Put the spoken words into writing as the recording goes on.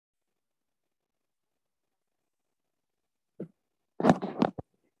Right,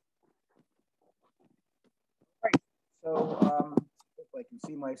 so if I can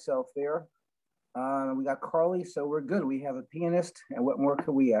see myself there. We got Carly, so we're good. We have a pianist, and what more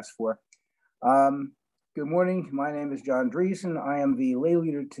could we ask for? Good morning, my name is Jon Dreazen. I am the lay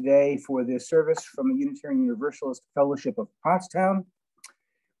leader today for this service from the Unitarian Universalist Fellowship of Pottstown.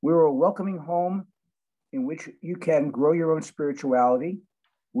 We're a welcoming home in which you can grow your own spirituality.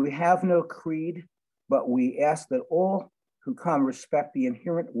 We have no creed, but we ask that all who come respect the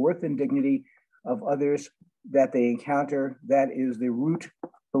inherent worth and dignity of others that they encounter. That is the root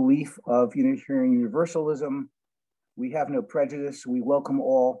belief of Unitarian Universalism. We have no prejudice. We welcome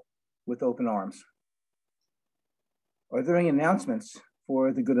all with open arms. Are there any announcements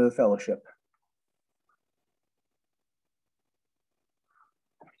for the good of the fellowship?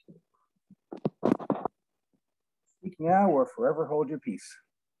 Speak now or forever hold your peace.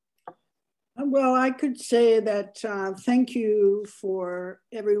 Well, I could say that thank you for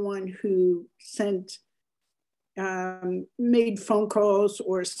everyone who made phone calls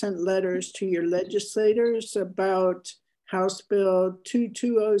or sent letters to your legislators about House Bill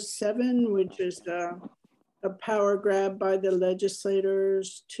 2207, which is a power grab by the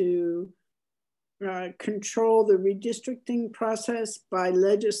legislators to control the redistricting process by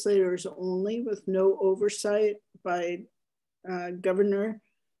legislators only, with no oversight by governor,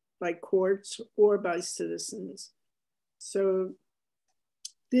 by courts, or by citizens. So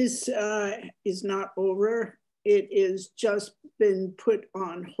this is not over. It has just been put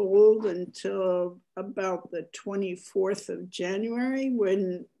on hold until about the 24th of January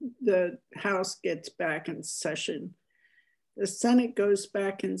when the House gets back in session. The Senate goes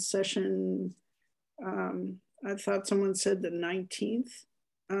back in session, I thought someone said the 19th.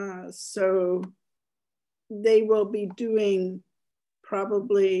 So they will be doing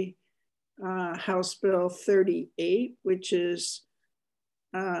probably House Bill 38, which is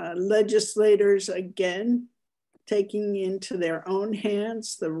legislators again taking into their own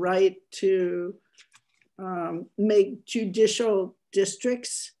hands the right to make judicial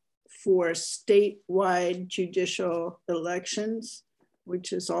districts for statewide judicial elections,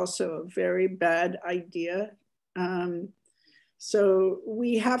 which is also a very bad idea. So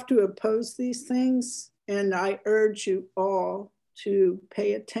we have to oppose these things, and I urge you all to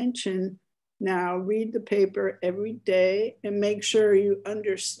pay attention now, read the paper every day, and make sure you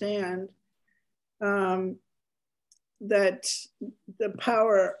understand that the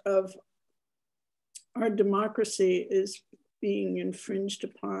power of our democracy is being infringed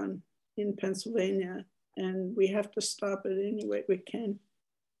upon in Pennsylvania, and we have to stop it any way we can.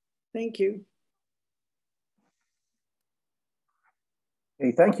 Thank you.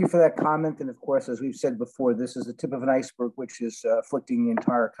 Hey, thank you for that comment. And of course, as we've said before, this is the tip of an iceberg, which is afflicting the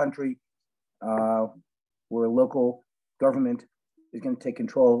entire country, where local government is going to take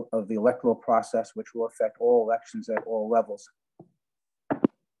control of the electoral process, which will affect all elections at all levels.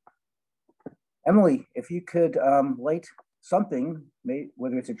 Emily, if you could light something,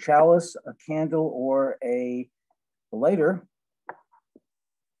 whether it's a chalice, a candle, or a lighter.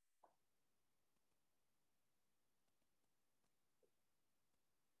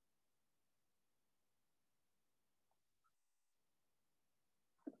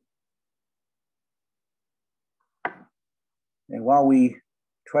 And while we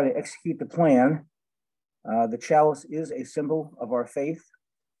try to execute the plan, the chalice is a symbol of our faith,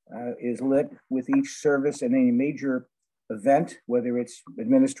 is lit with each service and any major event, whether it's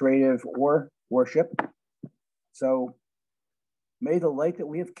administrative or worship. So may the light that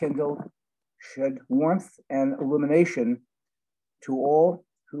we have kindled shed warmth and illumination to all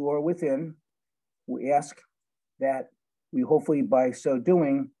who are within. We ask that we hopefully by so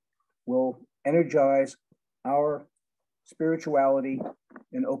doing will energize our spirituality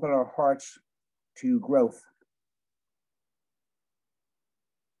and open our hearts to growth.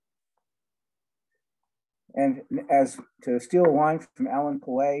 And as to steal a line from Alan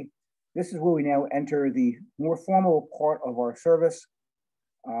Pillay, this is where we now enter the more formal part of our service.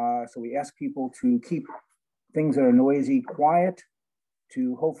 So we ask people to keep things that are noisy quiet,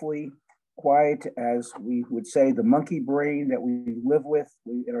 to hopefully quiet, as we would say, the monkey brain that we live with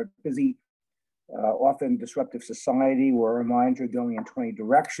in our busy, often disruptive society where our minds are going in 20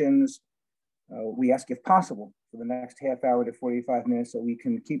 directions. We ask, if possible, for the next half hour to 45 minutes, so we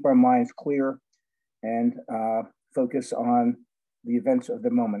can keep our minds clear and focus on the events of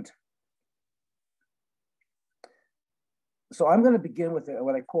the moment. So I'm going to begin with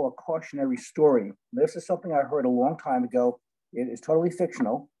what I call a cautionary story. This is something I heard a long time ago. It is totally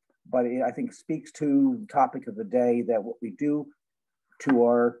fictional, but it, I think, speaks to the topic of the day, that what we do to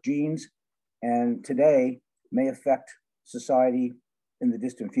our genes and today may affect society in the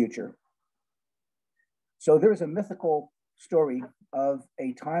distant future. So there's a mythical story of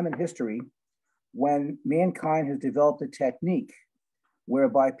a time in history when mankind has developed a technique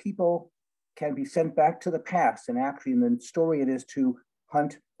whereby people can be sent back to the past. And actually, in the story, it is to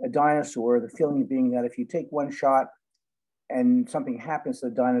hunt a dinosaur, the feeling being that if you take one shot and something happens to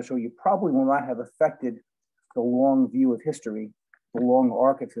the dinosaur, you probably will not have affected the long view of history, the long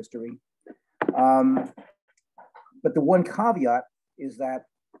arc of history. But the one caveat is that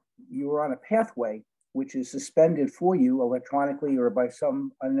you are on a pathway which is suspended for you electronically or by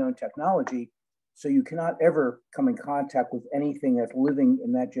some unknown technology, so you cannot ever come in contact with anything that's living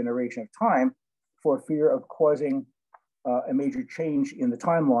in that generation of time for fear of causing a major change in the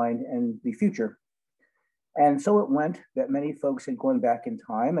timeline and the future. And so it went that many folks had gone back in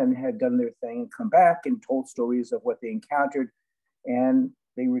time and had done their thing and come back and told stories of what they encountered, and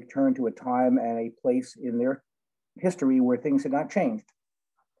they returned to a time and a place in their history where things had not changed.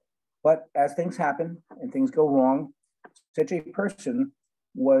 But as things happen and things go wrong, such a person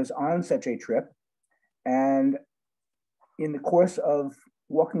was on such a trip, and in the course of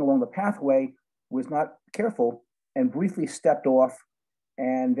walking along the pathway was not careful and briefly stepped off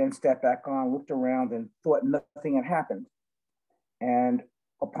and then stepped back on, looked around and thought nothing had happened. And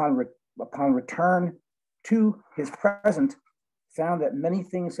upon return to his present, found that many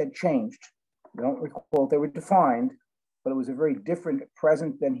things had changed. I don't recall if they were defined, but it was a very different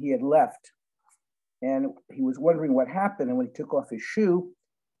present than he had left. And he was wondering what happened. And when he took off his shoe,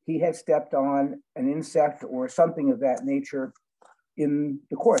 he had stepped on an insect or something of that nature in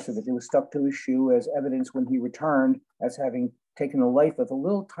the course of it. It was stuck to his shoe as evidence when he returned as having taken the life of a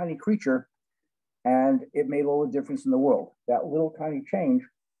little tiny creature, and it made all the difference in the world. That little tiny change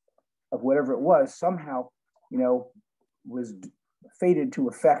of whatever it was somehow, was fated to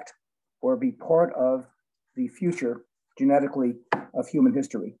affect or be part of the future genetically of human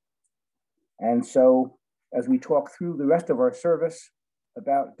history. And so as we talk through the rest of our service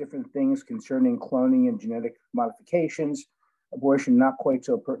about different things concerning cloning and genetic modifications, abortion not quite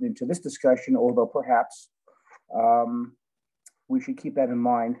so pertinent to this discussion, although perhaps we should keep that in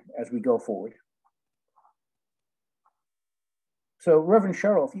mind as we go forward. So Reverend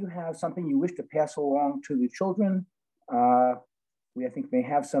Cheryl, if you have something you wish to pass along to the children, we, I think, may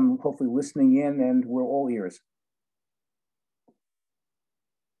have some hopefully listening in, and we're all ears.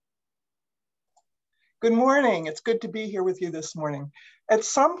 Good morning. It's good to be here with you this morning. At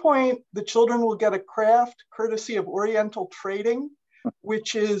some point, the children will get a craft courtesy of Oriental Trading,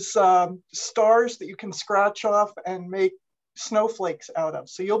 which is stars that you can scratch off and make snowflakes out of.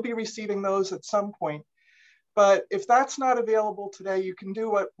 So you'll be receiving those at some point. But if that's not available today, you can do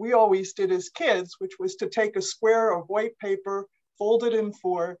what we always did as kids, which was to take a square of white paper, fold it in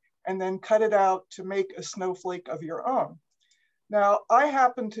four, and then cut it out to make a snowflake of your own. Now, I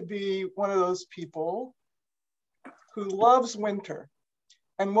happen to be one of those people who loves winter.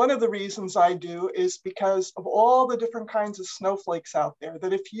 And one of the reasons I do is because of all the different kinds of snowflakes out there,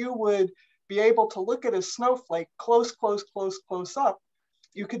 that if you would be able to look at a snowflake close up,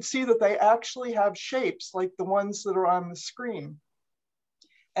 you could see that they actually have shapes like the ones that are on the screen.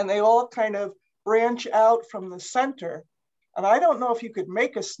 And they all kind of branch out from the center. And I don't know if you could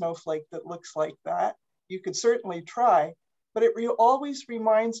make a snowflake that looks like that. You could certainly try, but it always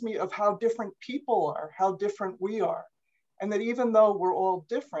reminds me of how different people are, how different we are. And that even though we're all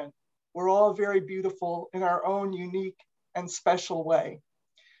different, we're all very beautiful in our own unique and special way.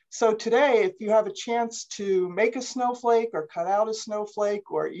 So today, if you have a chance to make a snowflake or cut out a snowflake,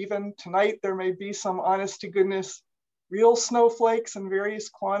 or even tonight, there may be some honest to goodness real snowflakes in various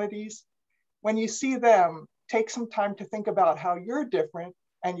quantities. When you see them, take some time to think about how you're different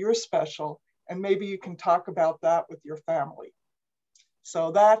and you're special, and maybe you can talk about that with your family.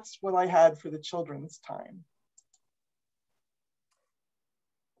 So that's what I had for the children's time.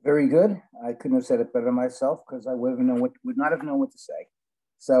 Very good. I couldn't have said it better myself because I would not have known what to say.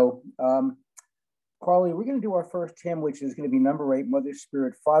 So, Carly, we're going to do our first hymn, which is going to be number 8, Mother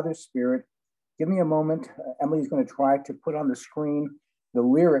Spirit, Father Spirit. Give me a moment. Emily's going to try to put on the screen the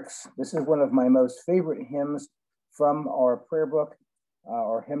lyrics. This is one of my most favorite hymns from our prayer book,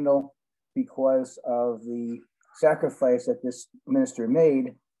 our hymnal, because of the sacrifice that this minister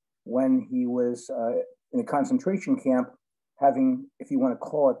made when he was in a concentration camp, having, if you want to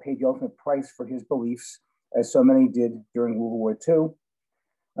call it, paid the ultimate price for his beliefs, as so many did during World War II.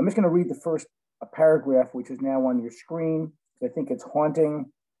 I'm just going to read the first paragraph, which is now on your screen. I think it's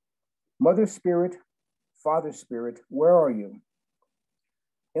haunting. Mother Spirit, Father Spirit, where are you?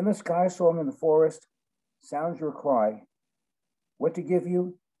 In the sky song in the forest, sounds your cry. What to give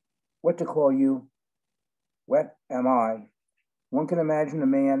you, what to call you, What am I? One can imagine a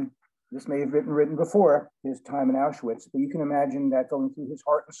man, this may have been written before his time in Auschwitz, but you can imagine that going through his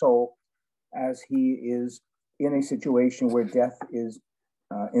heart and soul as he is in a situation where death is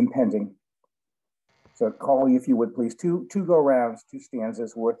impending. So Carly, if you would please, two go-rounds, 2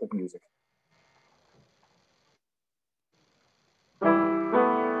 stanzas worth of music.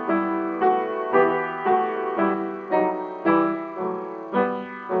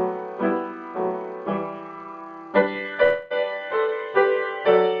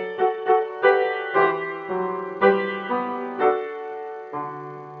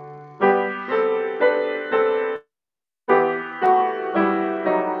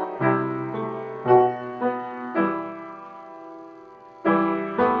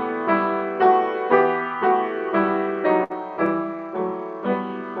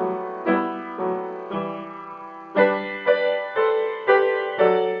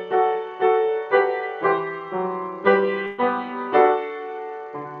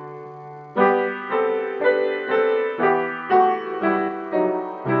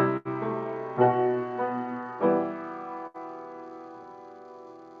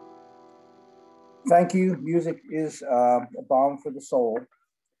 Thank you. Music is a balm for the soul.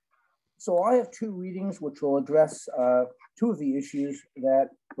 So I have 2 readings which will address 2 of the issues that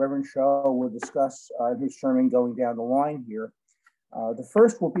Reverend Cheryl will discuss in his sermon going down the line here. The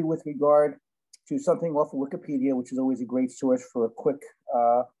first will be with regard to something off of Wikipedia, which is always a great source for a quick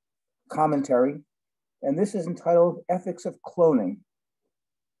commentary. And this is entitled Ethics of Cloning.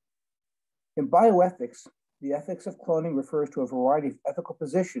 In bioethics, the ethics of cloning refers to a variety of ethical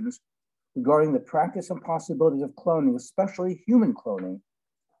positions regarding the practice and possibilities of cloning, especially human cloning.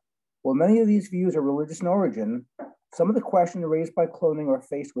 While many of these views are religious in origin, some of the questions raised by cloning are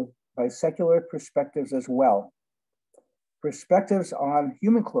faced with by secular perspectives as well. Perspectives on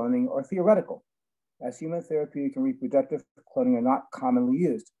human cloning are theoretical, as human therapeutic and reproductive cloning are not commonly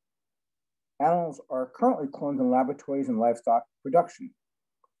used. Animals are currently cloned in laboratories and livestock production.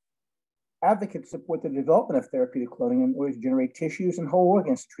 Advocates support the development of therapeutic cloning in order to generate tissues and whole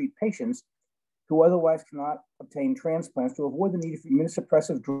organs to treat patients who otherwise cannot obtain transplants to avoid the need for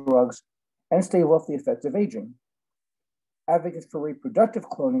immunosuppressive drugs and stave off the effects of aging. Advocates for reproductive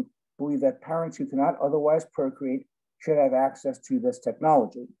cloning believe that parents who cannot otherwise procreate should have access to this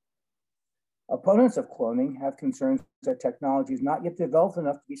technology. Opponents of cloning have concerns that technology is not yet developed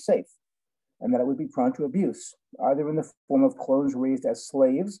enough to be safe and that it would be prone to abuse, either in the form of clones raised as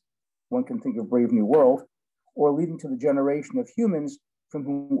slaves, one can think of Brave New World, or leading to the generation of humans from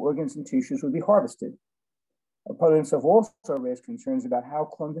whom organs and tissues would be harvested. Opponents have also raised concerns about how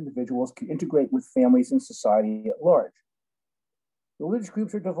cloned individuals can integrate with families and society at large. Religious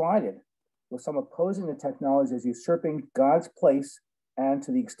groups are divided, with some opposing the technology as usurping God's place and,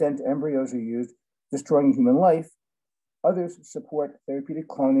 to the extent embryos are used, destroying human life. Others support therapeutic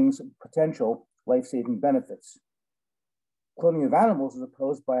cloning's potential life-saving benefits. Cloning of animals is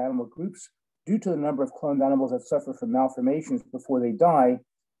opposed by animal groups due to the number of cloned animals that suffer from malformations before they die.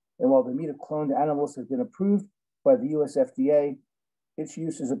 And while the meat of cloned animals has been approved by the US FDA, its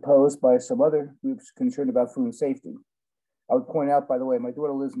use is opposed by some other groups concerned about food safety. I would point out, by the way, my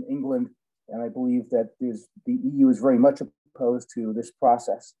daughter lives in England, and I believe that the EU is very much opposed to this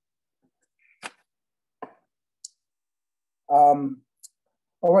process. All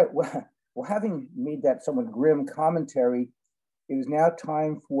right, well, having made that somewhat grim commentary, it is now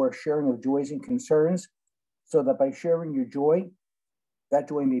time for sharing of joys and concerns, so that by sharing your joy, that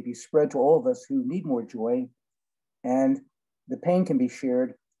joy may be spread to all of us who need more joy, and the pain can be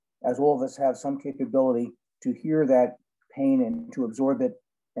shared, as all of us have some capability to hear that pain and to absorb it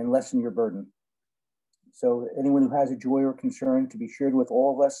and lessen your burden. So anyone who has a joy or concern to be shared with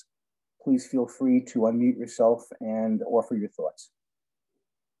all of us, please feel free to unmute yourself and offer your thoughts.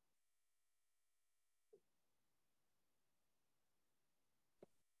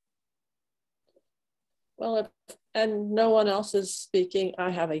 Well, and no one else is speaking,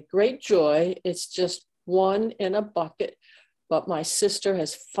 I have a great joy. It's just one in a bucket, but my sister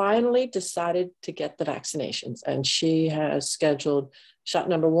has finally decided to get the vaccinations, and she has scheduled shot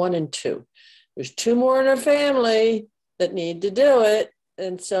number 1 and 2. There's 2 more in her family that need to do it.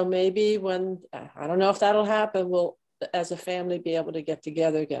 And so maybe when, I don't know if that'll happen, we'll, as a family, be able to get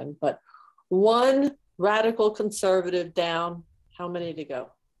together again. But 1 radical conservative down, how many to go?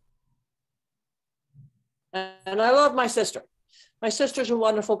 And I love my sister. My sister's a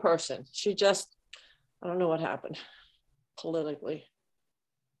wonderful person. She just, I don't know what happened politically.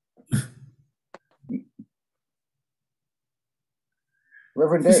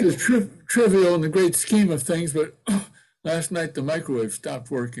 Reverend This Dave. is trivial in the great scheme of things, but last night the microwave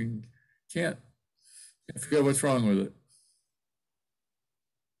stopped working. I forget what's wrong with it.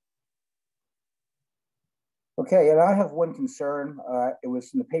 Okay, and I have one concern. It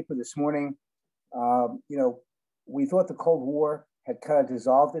was in the paper this morning. We thought the Cold War had kind of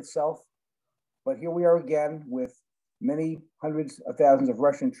dissolved itself, but here we are again with many hundreds of thousands of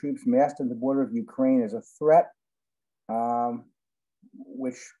Russian troops massed on the border of Ukraine as a threat,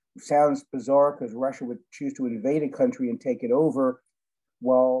 which sounds bizarre because Russia would choose to invade a country and take it over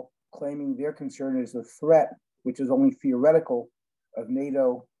while claiming their concern is the threat, which is only theoretical, of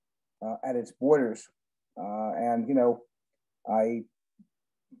NATO at its borders. I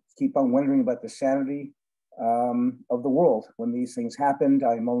keep on wondering about the sanity of the world when these things happened.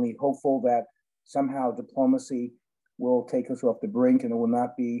 I'm only hopeful that somehow diplomacy will take us off the brink and it will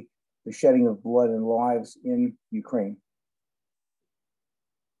not be the shedding of blood and lives in Ukraine.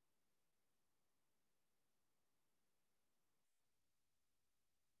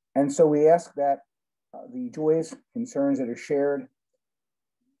 And so we ask that the joys, concerns that are shared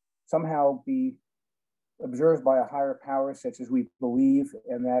somehow be observed by a higher power, such as we believe,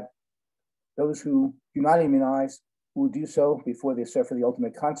 and that those who do not immunize will do so before they suffer the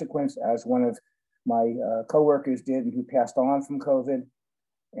ultimate consequence, as one of my coworkers did and who passed on from COVID,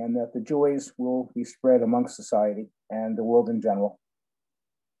 and that the joys will be spread amongst society and the world in general.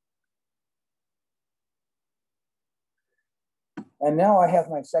 And now I have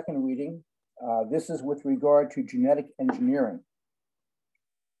my second reading. This is with regard to genetic engineering.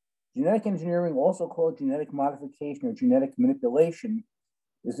 Genetic engineering, also called genetic modification or genetic manipulation,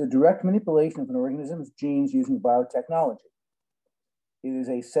 is the direct manipulation of an organism's genes using biotechnology. It is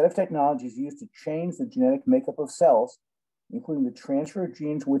a set of technologies used to change the genetic makeup of cells, including the transfer of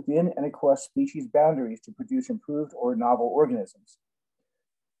genes within and across species boundaries to produce improved or novel organisms.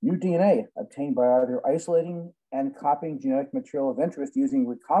 New DNA obtained by either isolating and copying genetic material of interest using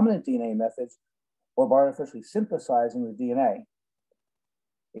recombinant DNA methods or by artificially synthesizing the DNA.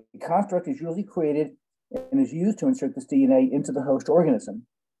 A construct is usually created and is used to insert this DNA into the host organism.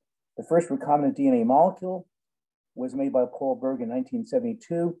 The first recombinant DNA molecule was made by Paul Berg in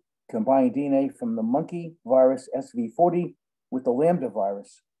 1972, combining DNA from the monkey virus SV40 with the lambda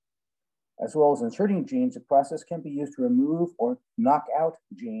virus. As well as inserting genes, the process can be used to remove or knock out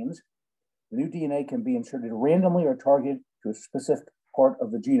genes. The new DNA can be inserted randomly or targeted to a specific part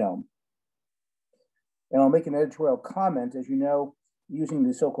of the genome. And I'll make an editorial comment. As you know, using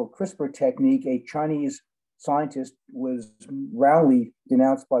the so-called CRISPR technique, a Chinese scientist was roundly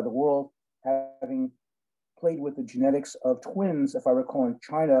denounced by the world, having played with the genetics of twins, if I recall, in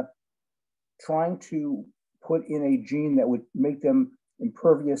China, trying to put in a gene that would make them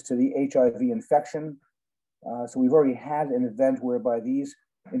impervious to the HIV infection. So we've already had an event whereby these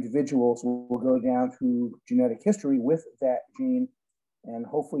individuals will go down through genetic history with that gene and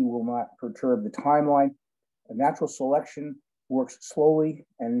hopefully will not perturb the timeline. A natural selection works slowly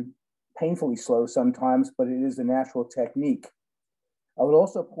and painfully slow sometimes, but it is a natural technique. I would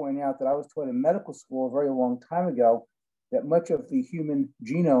also point out that I was taught in medical school a very long time ago that much of the human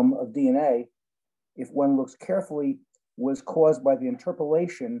genome of DNA, if one looks carefully, was caused by the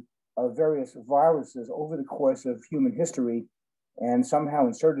interpolation of various viruses over the course of human history and somehow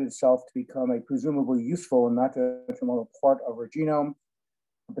inserted itself to become a presumably useful and not detrimental part of our genome.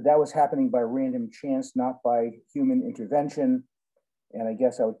 But that was happening by random chance, not by human intervention. And I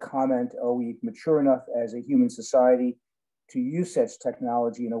guess I would comment, are we mature enough as a human society to use such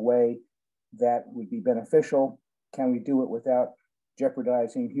technology in a way that would be beneficial? Can we do it without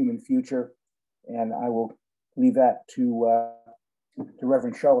jeopardizing human future? And I will leave that to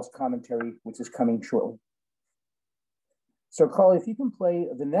Reverend Charles' commentary, which is coming shortly. So Carly, if you can play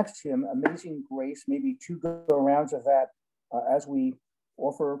the next hymn, Amazing Grace, maybe two go-rounds of that as we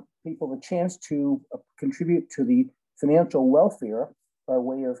offer people the chance to contribute to the financial welfare by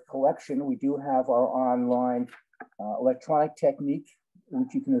way of collection. We do have our online electronic technique,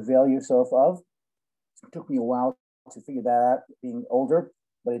 which you can avail yourself of. It took me a while to figure that out, being older,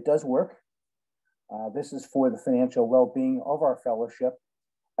 but it does work. This is for the financial well-being of our fellowship.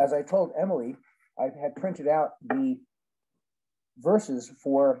 As I told Emily, I had printed out the verses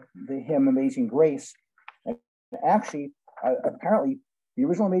for the hymn Amazing Grace. And actually, apparently, the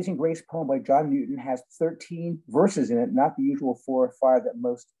original Amazing Grace poem by John Newton has 13 verses in it, not the usual 4 or 5 that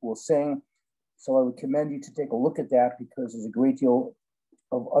most will sing. So I would commend you to take a look at that because there's a great deal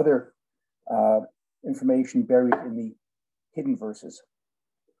of other information buried in the hidden verses.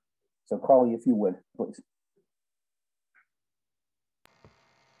 So Carly, if you would, please.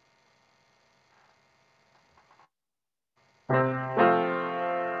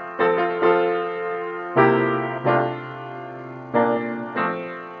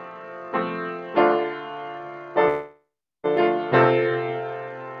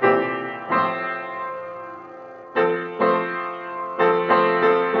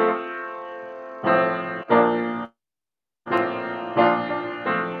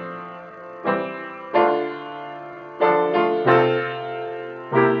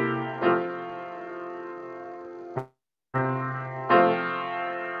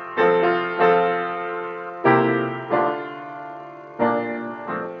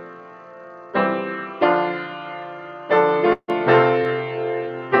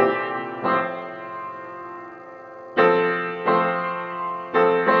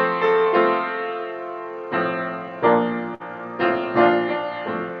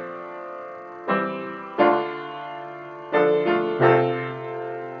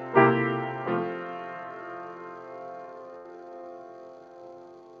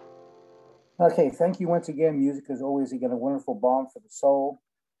 Okay, thank you once again. Music is always, again, a wonderful balm for the soul.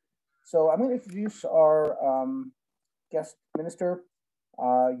 So I'm going to introduce our guest minister.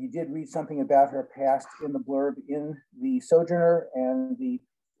 You did read something about her past in the blurb in the Sojourner and the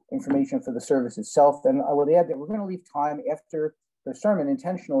information for the service itself. And I would add that we're going to leave time after her sermon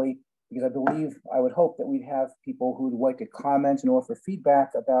intentionally, because I would hope that we'd have people who would like to comment and offer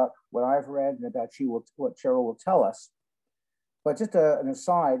feedback about what I've read and about what Cheryl will tell us. But just an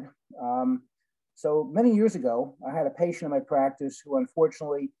aside, so many years ago, I had a patient in my practice who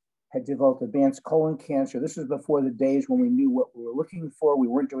unfortunately had developed advanced colon cancer. This was before the days when we knew what we were looking for. We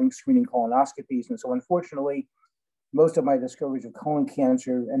weren't doing screening colonoscopies. And so unfortunately, most of my discoveries of colon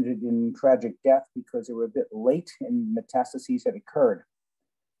cancer ended in tragic death because they were a bit late and metastases had occurred.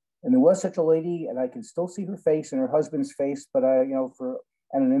 And there was such a lady, and I can still see her face and her husband's face, but for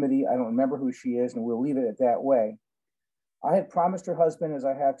anonymity, I don't remember who she is, and we'll leave it at that way. I had promised her husband, as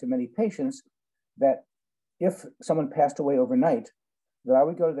I have to many patients, that if someone passed away overnight, that I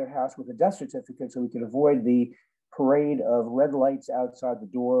would go to their house with a death certificate so we could avoid the parade of red lights outside the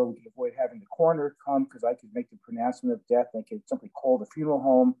door. We could avoid having the coroner come because I could make the pronouncement of death. I could simply call the funeral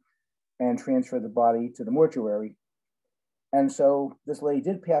home and transfer the body to the mortuary. And so this lady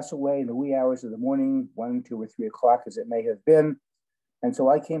did pass away in the wee hours of the morning, 1, 2, or 3 o'clock, as it may have been. And so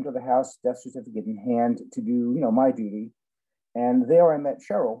I came to the house, death certificate in hand, to do my duty. And there I met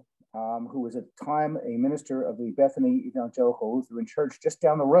Cheryl, who was at the time a minister of the Bethany Evangelical Lutheran Church just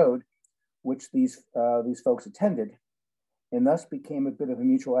down the road, which these folks attended, and thus became a bit of a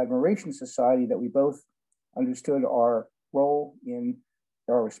mutual admiration society that we both understood our role in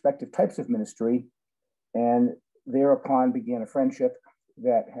our respective types of ministry, and thereupon began a friendship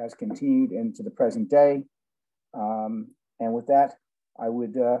that has continued into the present day. And with that, I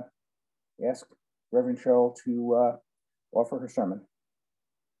would ask Reverend Cheryl to offer her sermon.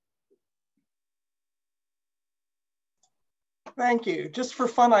 Thank you. Just for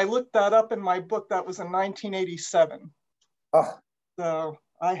fun, I looked that up in my book. That was in 1987. Oh. So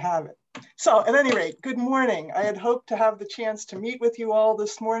I have it. So at any rate, good morning. I had hoped to have the chance to meet with you all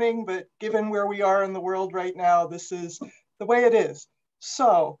this morning, but given where we are in the world right now, this is the way it is.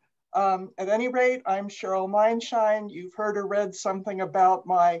 So at any rate, I'm Cheryl Meinschein. You've heard or read something about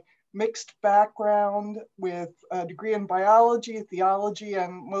my mixed background with a degree in biology, theology,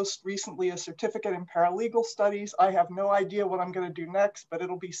 and most recently a certificate in paralegal studies. I have no idea what I'm going to do next, but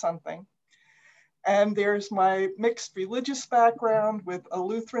it'll be something. And there's my mixed religious background with a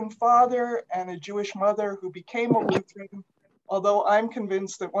Lutheran father and a Jewish mother who became a Lutheran, although I'm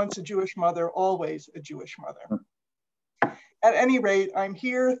convinced that once a Jewish mother, always a Jewish mother. At any rate, I'm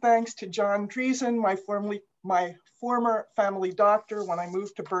here thanks to Jon Dreazen, my former family doctor when I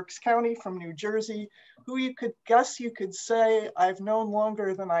moved to Berks County from New Jersey, who you could say I've known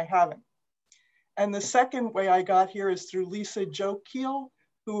longer than I haven't. And the second way I got here is through Lisa Jo Keel,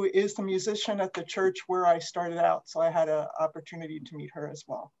 who is the musician at the church where I started out. So I had an opportunity to meet her as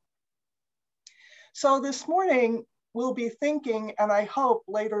well. So this morning, we'll be thinking, and I hope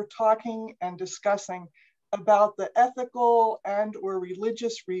later talking and discussing about the ethical and or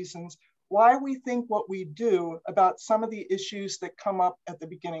religious reasons why we think what we do about some of the issues that come up at the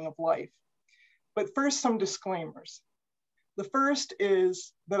beginning of life. But first, some disclaimers. The first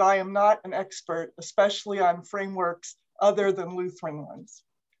is that I am not an expert, especially on frameworks other than Lutheran ones.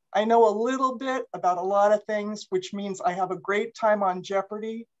 I know a little bit about a lot of things, which means I have a great time on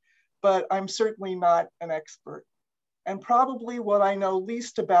Jeopardy, but I'm certainly not an expert. And probably what I know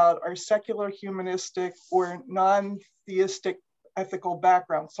least about are secular, humanistic, or non-theistic ethical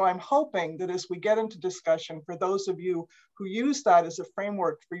background. So I'm hoping that as we get into discussion, for those of you who use that as a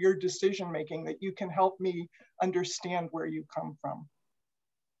framework for your decision-making, that you can help me understand where you come from.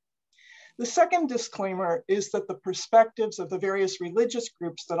 The second disclaimer is that the perspectives of the various religious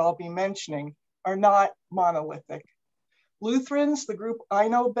groups that I'll be mentioning are not monolithic. Lutherans, the group I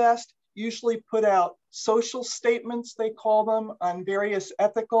know best, usually put out social statements, they call them, on various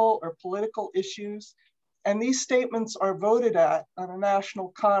ethical or political issues. And these statements are voted at on a national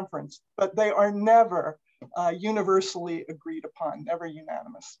conference, but they are never universally agreed upon, never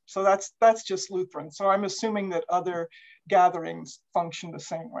unanimous. So that's just Lutheran. So I'm assuming that other gatherings function the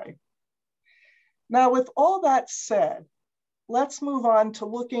same way. Now, with all that said, let's move on to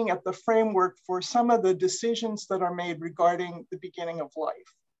looking at the framework for some of the decisions that are made regarding the beginning of life.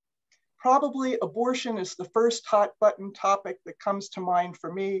 Probably abortion is the first hot button topic that comes to mind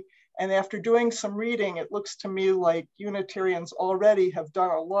for me. And after doing some reading, it looks to me like Unitarians already have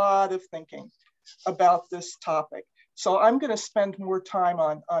done a lot of thinking about this topic. So I'm going to spend more time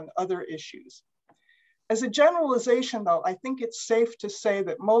on other issues. As a generalization, though, I think it's safe to say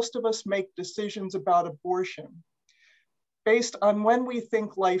that most of us make decisions about abortion based on when we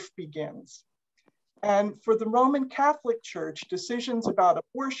think life begins. And for the Roman Catholic Church, decisions about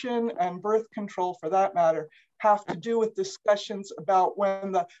abortion and birth control, for that matter, have to do with discussions about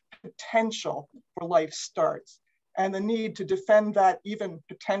when the potential for life starts and the need to defend that even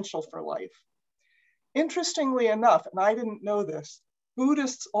potential for life. Interestingly enough, and I didn't know this,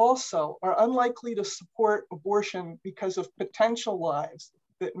 Buddhists also are unlikely to support abortion because of potential lives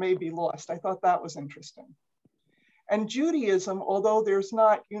that may be lost. I thought that was interesting. And Judaism, although there's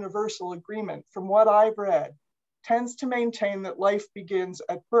not universal agreement, from what I've read, tends to maintain that life begins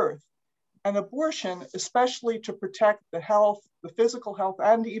at birth. And abortion, especially to protect the health, the physical health,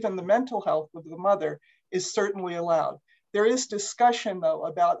 and even the mental health of the mother, is certainly allowed. There is discussion, though,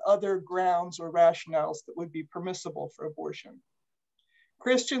 about other grounds or rationales that would be permissible for abortion.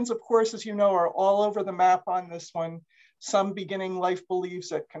 Christians, of course, as you know, are all over the map on this one. Some beginning life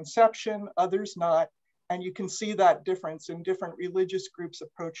beliefs at conception, others not. And you can see that difference in different religious groups'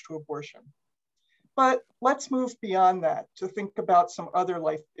 approach to abortion. But let's move beyond that to think about some other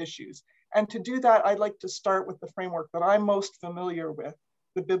life issues. And to do that, I'd like to start with the framework that I'm most familiar with,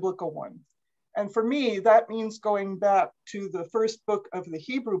 the biblical one. And for me, that means going back to the first book of the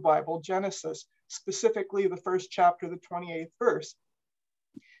Hebrew Bible, Genesis, specifically the first chapter, the 28th verse.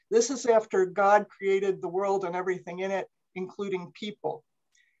 This is after God created the world and everything in it, including people.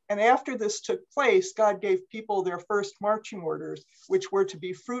 And after this took place, God gave people their first marching orders, which were to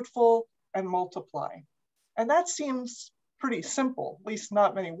be fruitful and multiply. And that seems pretty simple, at least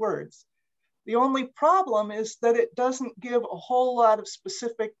not many words. The only problem is that it doesn't give a whole lot of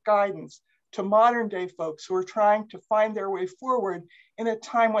specific guidance to modern day folks who are trying to find their way forward in a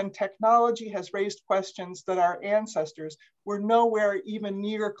time when technology has raised questions that our ancestors were nowhere even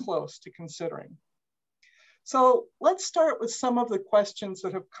near close to considering. So let's start with some of the questions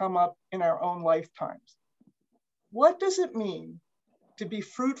that have come up in our own lifetimes. What does it mean to be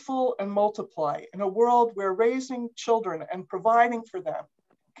fruitful and multiply in a world where raising children and providing for them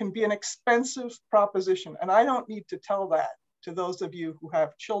can be an expensive proposition? And I don't need to tell that to those of you who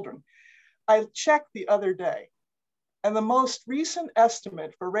have children. I checked the other day, and the most recent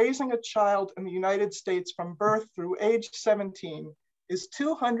estimate for raising a child in the United States from birth through age 17 is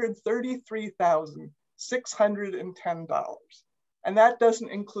 $233,610. And that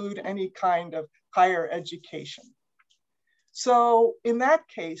doesn't include any kind of higher education. So in that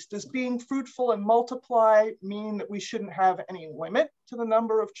case, does being fruitful and multiply mean that we shouldn't have any limit to the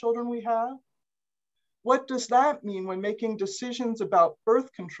number of children we have? What does that mean when making decisions about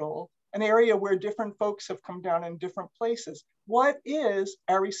birth control, an area where different folks have come down in different places? What is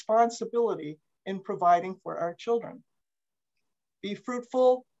our responsibility in providing for our children? Be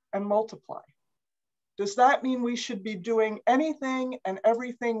fruitful and multiply. Does that mean we should be doing anything and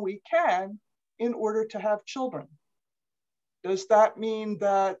everything we can in order to have children? Does that mean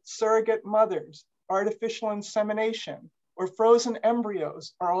that surrogate mothers, artificial insemination, or frozen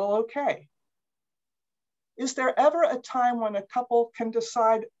embryos are all okay? Is there ever a time when a couple can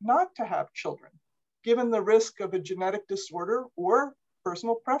decide not to have children, given the risk of a genetic disorder or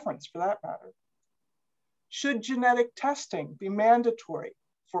personal preference for that matter? Should genetic testing be mandatory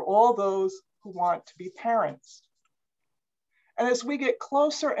for all those who want to be parents? And as we get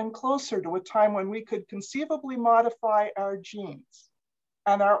closer and closer to a time when we could conceivably modify our genes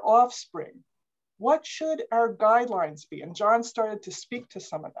and our offspring, what should our guidelines be? And Jon started to speak to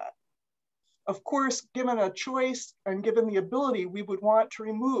some of that. Of course, given a choice and given the ability, we would want to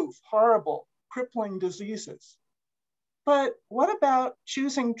remove horrible, crippling diseases. But what about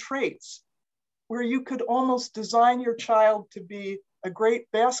choosing traits where you could almost design your child to be a great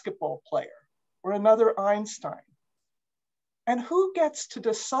basketball player or another Einstein? And who gets to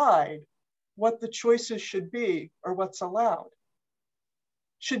decide what the choices should be or what's allowed?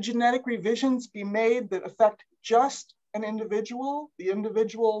 Should genetic revisions be made that affect just an individual, the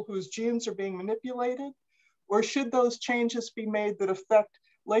individual whose genes are being manipulated? Or should those changes be made that affect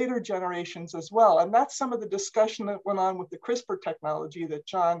later generations as well? And that's some of the discussion that went on with the CRISPR technology that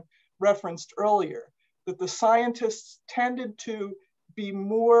Jon referenced earlier, that the scientists tended to be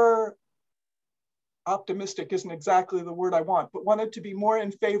more optimistic, isn't exactly the word I want, but wanted to be more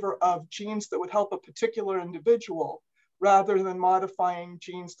in favor of genes that would help a particular individual rather than modifying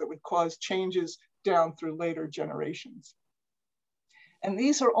genes that would cause changes down through later generations. And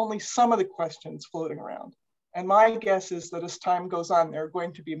these are only some of the questions floating around. And my guess is that as time goes on, there are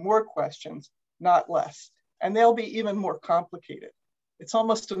going to be more questions, not less. And they'll be even more complicated. It's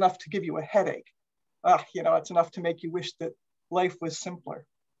almost enough to give you a headache. It's enough to make you wish that life was simpler.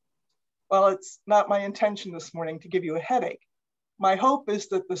 Well, it's not my intention this morning to give you a headache. My hope is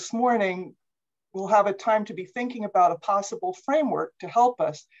that this morning we'll have a time to be thinking about a possible framework to help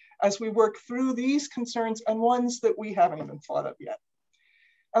us as we work through these concerns and ones that we haven't even thought of yet.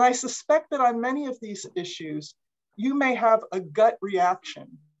 And I suspect that on many of these issues, you may have a gut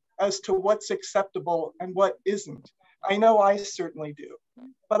reaction as to what's acceptable and what isn't. I know I certainly do,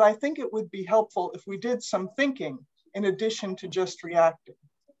 but I think it would be helpful if we did some thinking in addition to just reacting.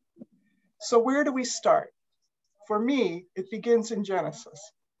 So where do we start? For me, it begins in Genesis.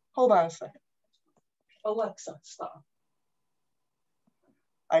 Hold on a second. Alexa, stop.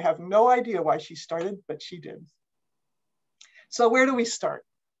 I have no idea why she started, but she did. So where do we start?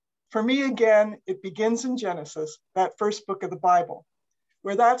 For me, again, it begins in Genesis, that first book of the Bible,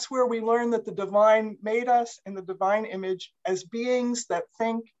 that's where we learn that the divine made us in the divine image as beings that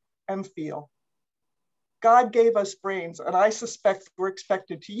think and feel. God gave us brains, and I suspect we're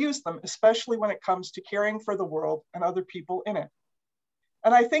expected to use them, especially when it comes to caring for the world and other people in it.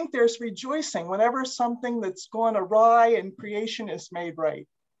 And I think there's rejoicing whenever something that's gone awry in creation is made right.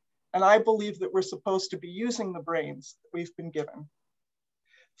 And I believe that we're supposed to be using the brains that we've been given.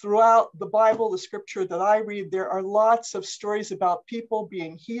 Throughout the Bible, the scripture that I read, there are lots of stories about people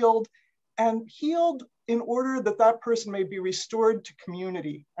being healed, and healed in order that that person may be restored to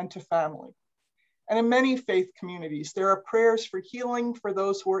community and to family. And in many faith communities, there are prayers for healing for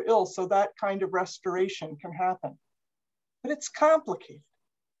those who are ill, so that kind of restoration can happen. But it's complicated.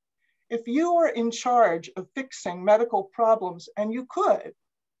 If you were in charge of fixing medical problems, and you could,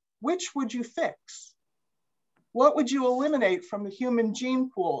 which would you fix? What would you eliminate from the human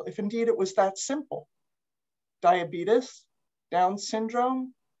gene pool if indeed it was that simple? Diabetes, Down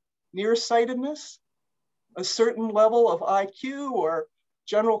syndrome, nearsightedness, a certain level of IQ or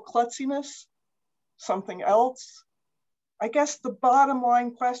general klutziness, something else? I guess the bottom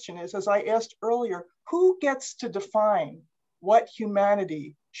line question is, as I asked earlier, who gets to define what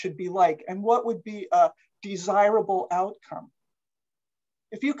humanity should be like and what would be a desirable outcome?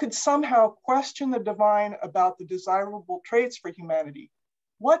 If you could somehow question the divine about the desirable traits for humanity,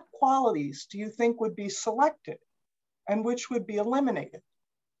 what qualities do you think would be selected and which would be eliminated?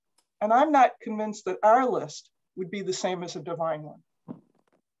 And I'm not convinced that our list would be the same as a divine one.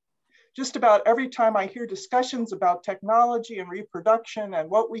 Just about every time I hear discussions about technology and reproduction and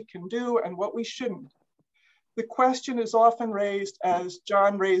what we can do and what we shouldn't, the question is often raised, as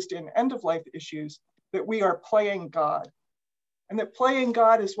Jon raised in End of Life Issues, that we are playing God. And that playing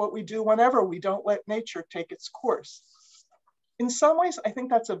God is what we do whenever we don't let nature take its course. In some ways, I think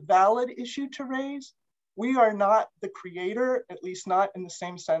that's a valid issue to raise. We are not the creator, at least not in the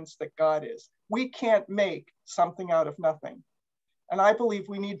same sense that God is. We can't make something out of nothing. And I believe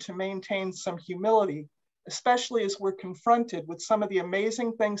we need to maintain some humility, especially as we're confronted with some of the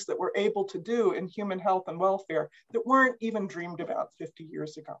amazing things that we're able to do in human health and welfare that weren't even dreamed about 50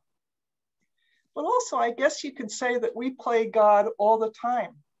 years ago. But also, I guess you could say that we play God all the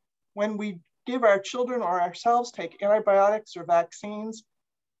time. When we give our children or ourselves take antibiotics or vaccines,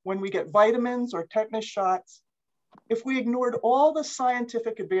 when we get vitamins or tetanus shots, if we ignored all the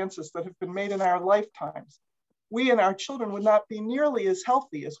scientific advances that have been made in our lifetimes, we and our children would not be nearly as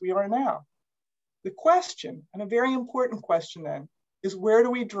healthy as we are now. The question, and a very important question then, is where do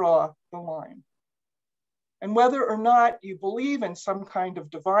we draw the line? And whether or not you believe in some kind of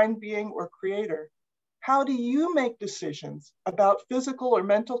divine being or creator, how do you make decisions about physical or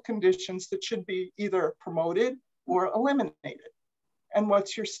mental conditions that should be either promoted or eliminated? And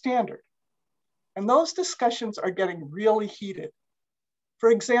what's your standard? And those discussions are getting really heated. For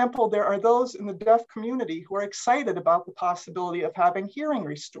example, there are those in the deaf community who are excited about the possibility of having hearing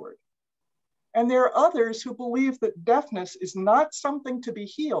restored. And there are others who believe that deafness is not something to be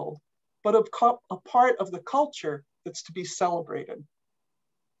healed, but a part of the culture that's to be celebrated.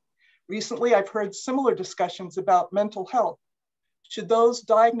 Recently, I've heard similar discussions about mental health. Should those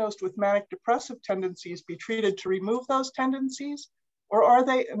diagnosed with manic depressive tendencies be treated to remove those tendencies? Or are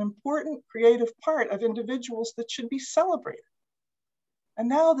they an important creative part of individuals that should be celebrated? And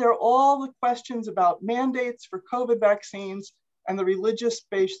now there are all the questions about mandates for COVID vaccines and the religious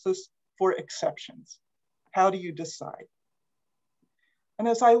basis for exceptions. How do you decide? And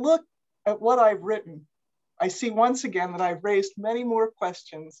as I look at what I've written, I see once again that I've raised many more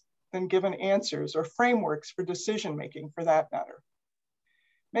questions than given answers or frameworks for decision-making for that matter.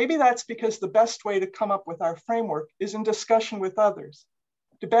 Maybe that's because the best way to come up with our framework is in discussion with others,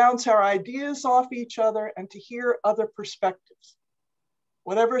 to bounce our ideas off each other and to hear other perspectives.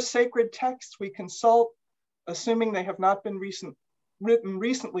 Whatever sacred texts we consult, assuming they have not been written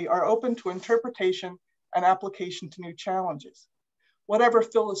recently, are open to interpretation and application to new challenges. whatever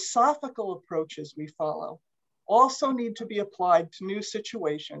philosophical approaches we follow, also need to be applied to new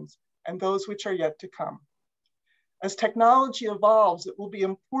situations and those which are yet to come. As technology evolves, it will be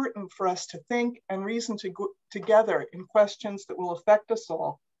important for us to think and reason together in questions that will affect us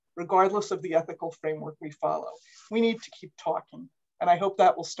all, regardless of the ethical framework we follow. We need to keep talking, and I hope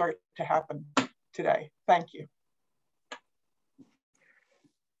that will start to happen today. Thank you.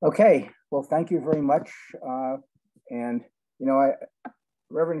 Okay, well, thank you very much. And, you know,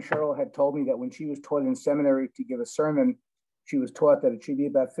 Reverend Cheryl had told me that when she was taught in seminary to give a sermon, she was taught that it should be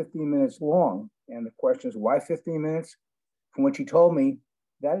about 15 minutes long. And the question is, why 15 minutes? From what she told me,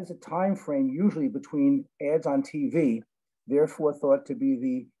 that is a time frame usually between ads on TV, therefore thought to be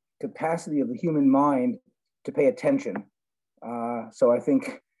the capacity of the human mind to pay attention. So I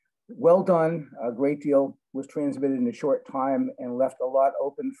think, well done. A great deal was transmitted in a short time and left a lot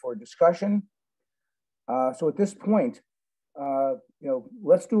open for discussion. So at this point, you know,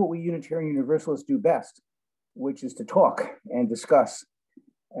 let's do what we Unitarian Universalists do best, which is to talk and discuss.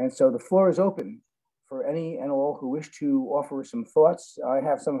 And so the floor is open for any and all who wish to offer some thoughts. I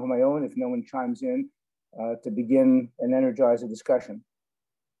have some of my own if no one chimes in to begin and energize a discussion.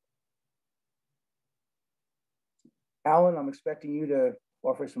 Alan, I'm expecting you to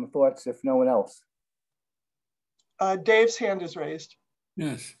offer some thoughts if no one else. Dave's hand is raised.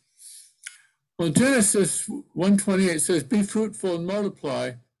 Yes. Well, Genesis 1:28 says, be fruitful and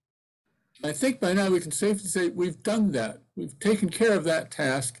multiply. I think by now we can safely say we've done that. We've taken care of that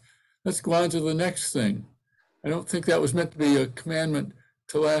task. Let's go on to the next thing. I don't think that was meant to be a commandment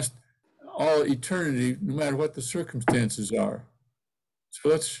to last all eternity, no matter what the circumstances are. So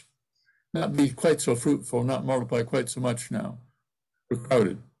let's not be quite so fruitful, not multiply quite so much now. We're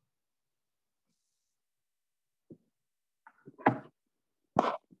crowded.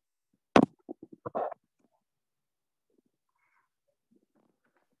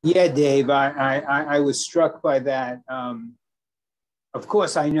 Yeah, Dave, I was struck by that. Of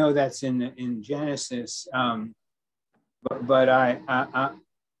course, I know that's in Genesis, but I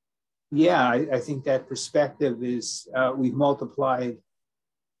think that perspective is we've multiplied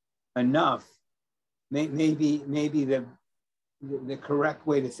enough. Maybe the correct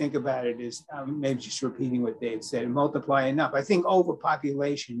way to think about it is maybe just repeating what Dave said, multiply enough. I think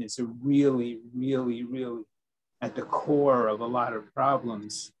overpopulation is a really, really, really at the core of a lot of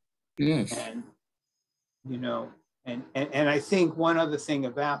problems. Yes. And, you know, and I think one other thing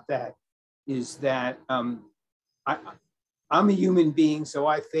about that is that I'm a human being, so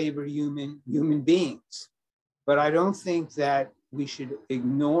I favor human beings, but I don't think that we should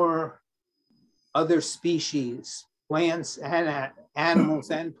ignore other species, plants and animals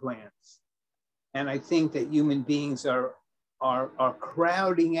and plants. And I think that human beings are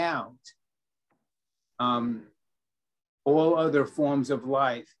crowding out all other forms of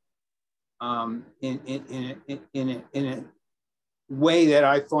life in a way that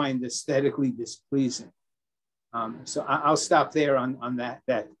I find aesthetically displeasing. So I'll stop there on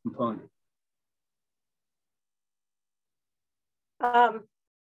that component.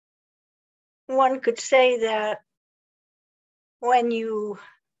 One could say that when you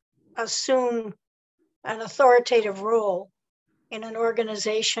assume an authoritative role in an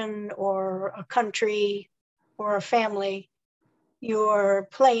organization or a country or a family, you're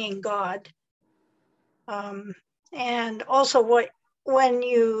playing God. And also when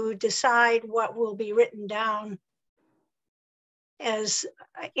you decide what will be written down as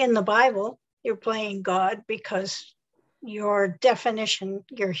in the Bible, you're playing God, because your definition,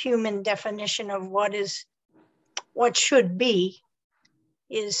 your human definition of what should be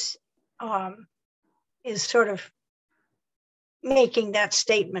is sort of making that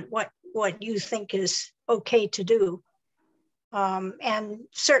statement, what you think is okay to do, and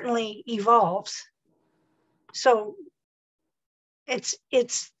certainly evolves. So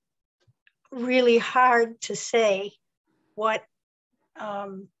it's really hard to say what,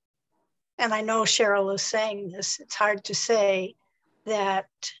 and I know Cheryl is saying this, it's hard to say that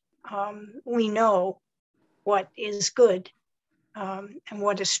we know what is good and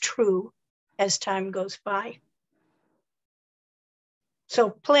what is true as time goes by. So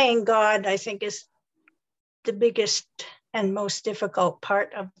playing God, I think, is the biggest and most difficult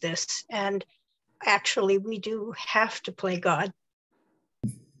part of this. And actually, we do have to play God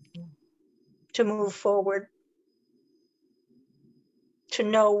to move forward, to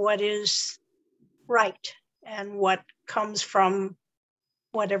know what is right and what comes from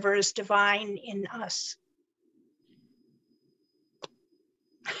whatever is divine in us.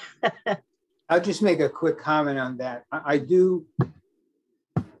 I'll just make a quick comment on that.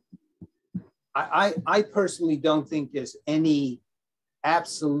 I personally don't think there's any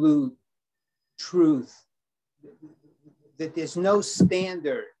absolute truth, that there's no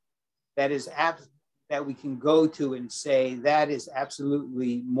standard that is that we can go to and say that is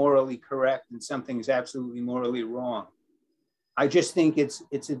absolutely morally correct and something is absolutely morally wrong. I just think it's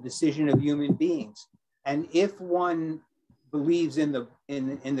a decision of human beings. And if one believes in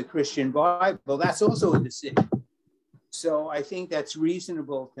the Christian Bible, that's also a decision. So I think that's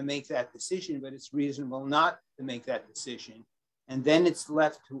reasonable to make that decision, but it's reasonable not to make that decision. And then it's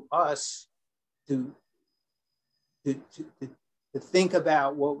left to us to think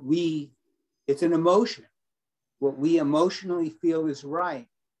about it's an emotion, what we emotionally feel is right.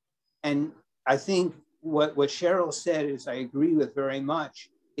 And I think what Cheryl said is I agree with very much.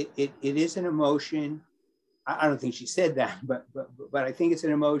 It is an emotion. I don't think she said that, but I think it's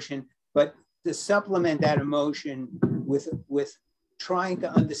an emotion. But to supplement that emotion with trying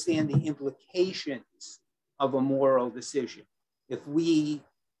to understand the implications of a moral decision, if we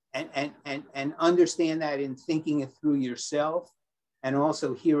and understand that in thinking it through yourself, and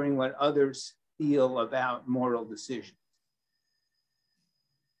also hearing what others feel about moral decisions.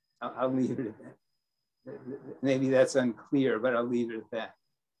 I'll leave it at that. Maybe that's unclear, but I'll leave it at that.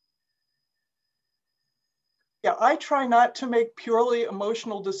 Yeah, I try not to make purely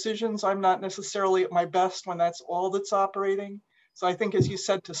emotional decisions. I'm not necessarily at my best when that's all that's operating. So I think, as you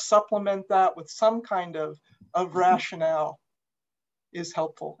said, to supplement that with some kind of rationale is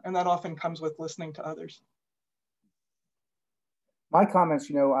helpful. And that often comes with listening to others. My comments,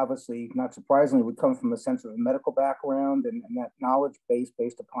 obviously, not surprisingly, would come from a sense of a medical background and that knowledge base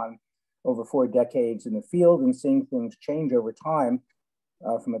based upon over 4 decades in the field and seeing things change over time.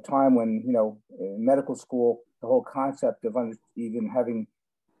 From a time when, in medical school, the whole concept of even having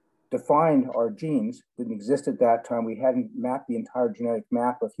defined our genes didn't exist at that time. We hadn't mapped the entire genetic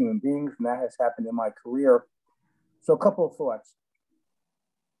map of human beings, and that has happened in my career. So a couple of thoughts.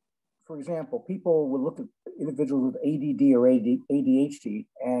 For example, people would look at individuals with ADD or ADHD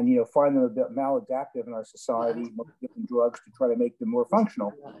and find them a bit maladaptive in our society, give them drugs to try to make them more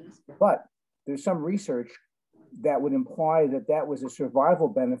functional. But there's some research that would imply that that was a survival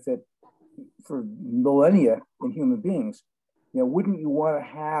benefit for millennia in human beings. Wouldn't you want to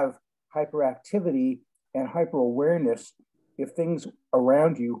have hyperactivity and hyper-awareness if things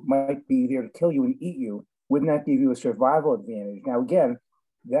around you might be there to kill you and eat you? Wouldn't that give you a survival advantage? Now, again,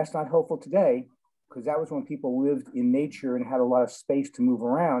 that's not helpful today because that was when people lived in nature and had a lot of space to move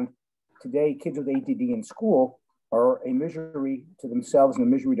around. Today, kids with ADD in school are a misery to themselves and a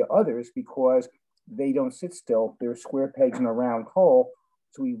misery to others because they don't sit still. They're square pegs in a round hole.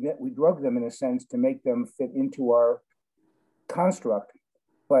 So we drug them in a sense to make them fit into our construct.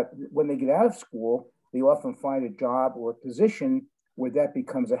 But when they get out of school, they often find a job or a position where that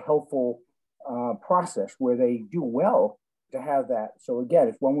becomes a helpful process where they do well to have that. So again,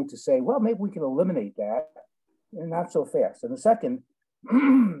 if one were to say, well, maybe we can eliminate that, and not so fast. And the second,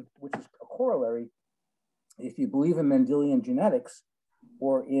 which is a corollary, if you believe in Mendelian genetics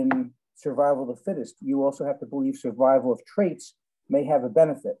or in survival of the fittest, you also have to believe survival of traits may have a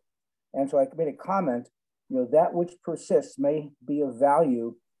benefit. And so I made a comment, that which persists may be of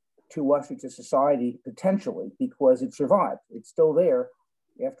value to us as a society potentially because it survived. It's still there.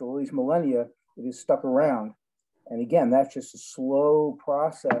 After all these millennia, it is stuck around. And again, that's just a slow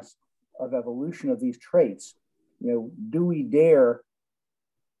process of evolution of these traits. Do we dare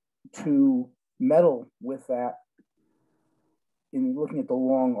to meddle with that in looking at the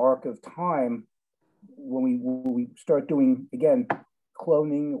long arc of time when we start doing, again,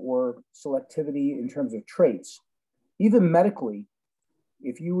 cloning or selectivity in terms of traits? Even medically,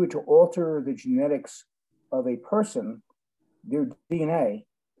 if you were to alter the genetics of a person, their DNA,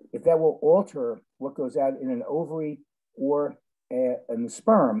 if that will alter what goes out in an ovary or in the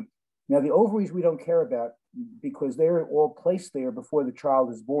sperm. Now, the ovaries we don't care about because they're all placed there before the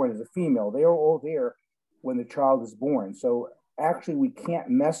child is born as a female. They are all there when the child is born. So actually, we can't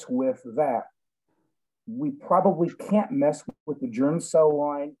mess with that. We probably can't mess with the germ cell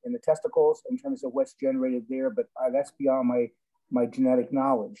line in the testicles in terms of what's generated there, but that's beyond my genetic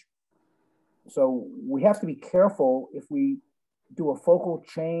knowledge. So we have to be careful if we do a focal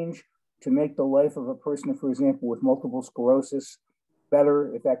change to make the life of a person, for example, with multiple sclerosis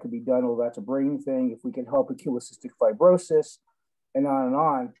better, if that could be done, well, that's a brain thing. If we can help a kid with cystic fibrosis and on and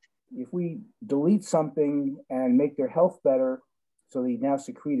on. If we delete something and make their health better, so they now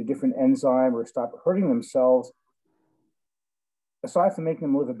secrete a different enzyme or stop hurting themselves, aside from making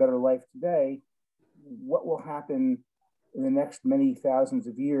them live a better life today, what will happen in the next many thousands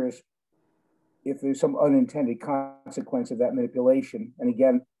of years if there's some unintended consequence of that manipulation? And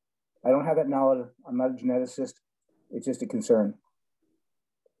again, I don't have that knowledge. I'm not a geneticist. It's just a concern.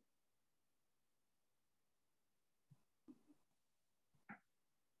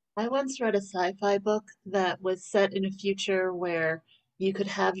 I once read a sci-fi book that was set in a future where you could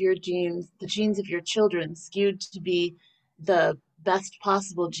have your genes, the genes of your children, skewed to be the best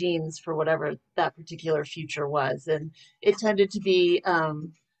possible genes for whatever that particular future was. And it tended to be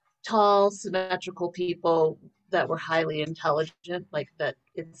tall, symmetrical people that were highly intelligent, like that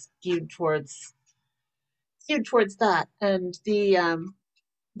it's skewed towards that. And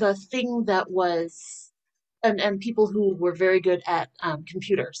the thing that was and people who were very good at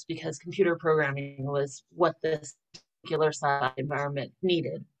computers, because computer programming was what this particular sci-fi environment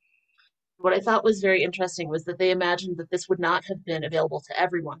needed. What I thought was very interesting was that they imagined that this would not have been available to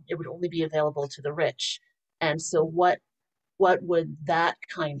everyone. It would only be available to the rich. And so what would that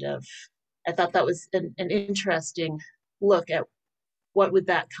kind of, I thought that was an interesting look at what would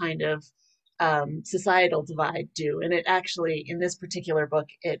that kind of societal divide do. And it actually, in this particular book,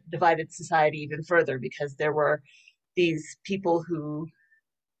 it divided society even further, because there were these people who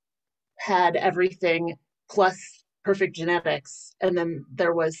had everything plus perfect genetics, and then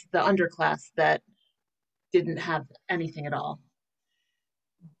there was the underclass that didn't have anything at all.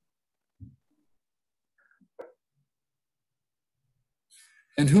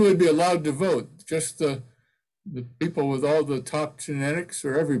 And who would be allowed to vote? Just the people with all the top genetics,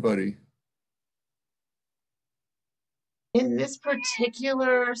 or everybody? In this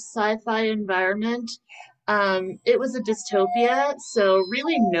particular sci-fi environment, it was a dystopia, so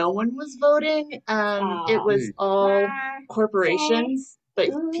really no one was voting. It was all corporations, but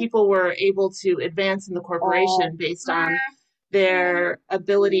people were able to advance in the corporation based on their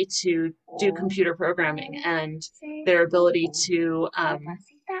ability to do computer programming and their ability to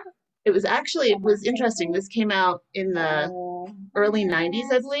it was interesting. This came out in the early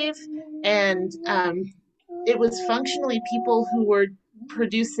 90s, I believe, and it was functionally people who were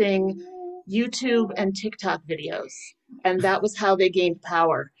producing YouTube and TikTok videos, and that was how they gained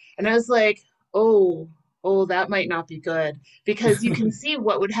power. And I was like, oh, that might not be good, because you can see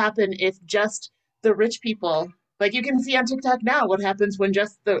what would happen if just the rich people, like you can see on TikTok now, what happens when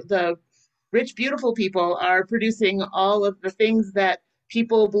just the rich, beautiful people are producing all of the things that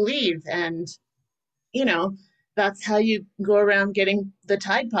people believe. And, that's how you go around getting the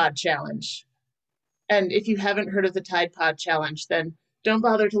Tide Pod challenge. And if you haven't heard of the Tide Pod challenge, then don't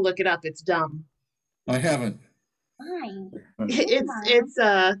bother to look it up. It's dumb. I haven't. It's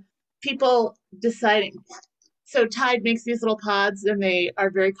people deciding. So Tide makes these little pods, and they are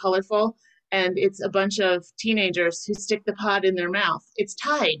very colorful. And it's a bunch of teenagers who stick the pod in their mouth. It's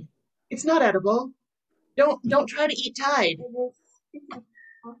Tide. It's not edible. Don't try to eat Tide.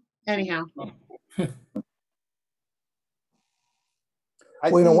 Anyhow.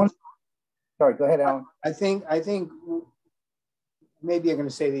 Sorry, go ahead, Alan. I think maybe I'm going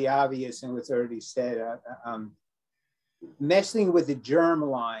to say the obvious and what's already said. Messing with the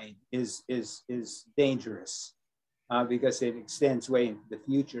germline is dangerous because it extends way into the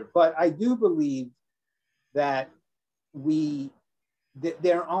future. But I do believe that I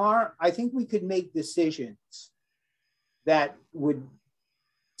think we could make decisions that would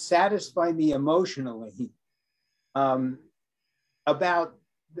satisfy me emotionally about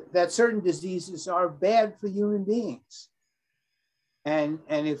that certain diseases are bad for human beings. And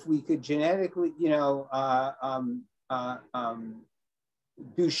if we could genetically,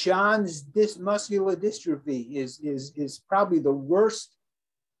 Duchenne's muscular dystrophy is probably the worst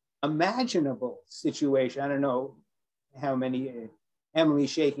imaginable situation. I don't know how many,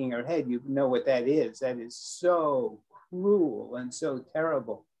 Emily's shaking her head, you know what that is. That is so cruel and so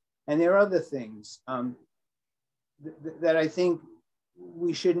terrible. And there are other things that I think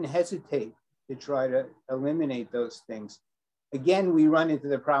we shouldn't hesitate to try to eliminate those things. Again, we run into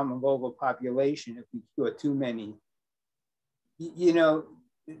the problem of overpopulation if we put too many.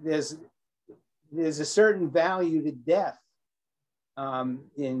 There's a certain value to death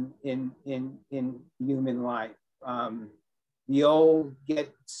in human life. The old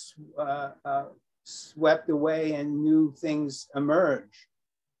get swept away and new things emerge.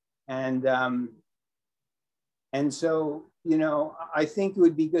 And so, I think it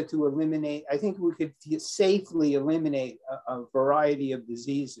would be good to eliminate, I think we could safely eliminate a variety of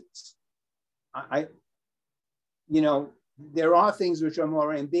diseases. There are things which are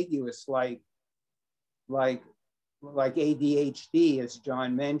more ambiguous, like ADHD, as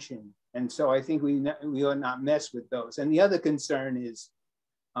John mentioned. And so I think we ought not mess with those. And the other concern is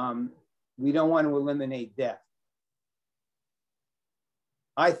we don't want to eliminate death,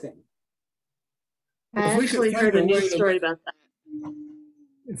 I think. I actually heard a news story about that.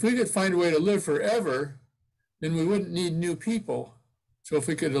 If we could find a way to live forever, then we wouldn't need new people. So if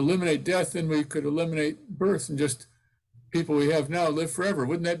we could eliminate death, then we could eliminate birth and just people we have now live forever.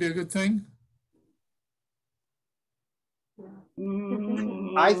 Wouldn't that be a good thing?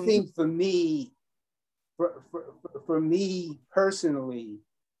 I think for me, for me personally,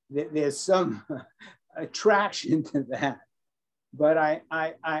 there's some attraction to that. But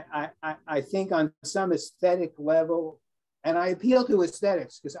I think on some aesthetic level, and I appeal to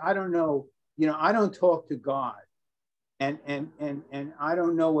aesthetics because I don't know, I don't talk to God. And I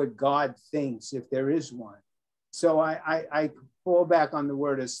don't know what God thinks, if there is one. So I fall back on the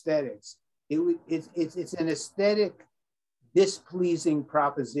word aesthetics. It's an aesthetic displeasing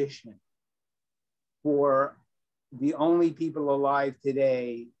proposition for the only people alive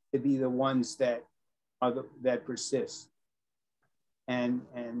today to be the ones that that persist. And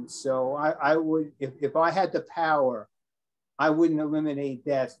so I would, if I had the power, I wouldn't eliminate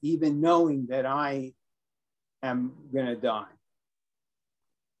death, even knowing that I am going to die.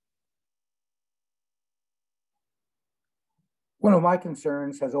 One of my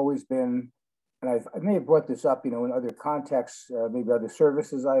concerns has always been, and I may have brought this up, in other contexts, maybe other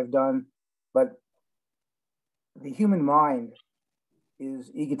services I've done, but the human mind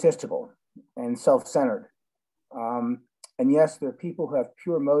is egotistical and self-centered. And yes, there are people who have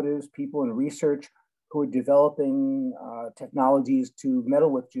pure motives, people in research who are developing technologies to meddle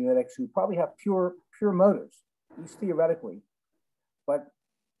with genetics who probably have pure motives, at least theoretically. But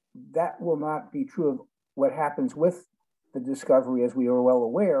that will not be true of what happens with the discovery, as we are well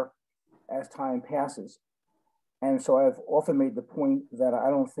aware, as time passes. And so I've often made the point that I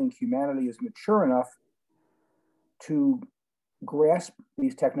don't think humanity is mature enough to grasp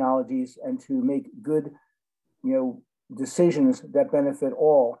these technologies and to make good, decisions that benefit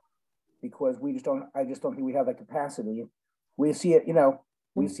all, because I just don't think we have that capacity. We see it,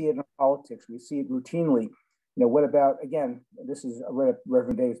 we see it in politics, we see it routinely. What about, again, this is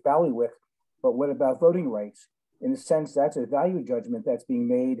Reverend Dave's bailiwick, but what about voting rights? In a sense, that's a value judgment that's being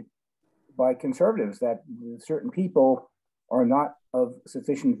made by conservatives, that certain people are not of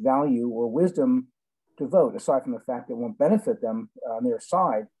sufficient value or wisdom to vote, aside from the fact that it won't benefit them on their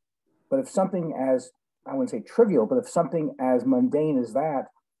side. But if something as, I wouldn't say trivial, but if something as mundane as that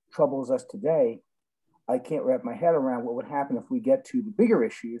troubles us today, I can't wrap my head around what would happen if we get to the bigger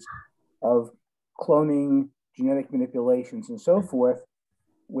issues of cloning, genetic manipulations, and so forth,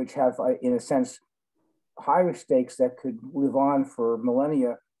 which have, in a sense, higher stakes that could live on for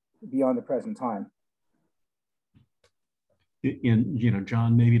millennia beyond the present time. And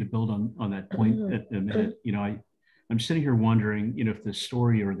John, maybe to build on that point a minute, I'm sitting here wondering, if the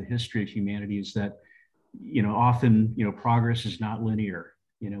story or the history of humanity is that, often, progress is not linear.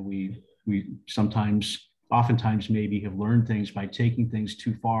 We oftentimes maybe have learned things by taking things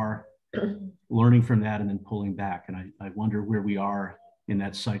too far, learning from that and then pulling back. And I wonder where we are in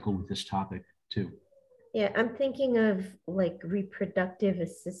that cycle with this topic too. Yeah, I'm thinking of like reproductive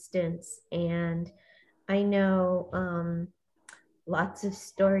assistance, and I know lots of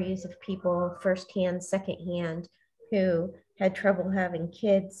stories of people firsthand, secondhand, who had trouble having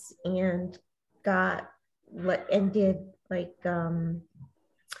kids and did like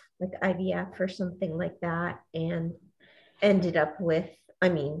IVF or something like that, and ended up with,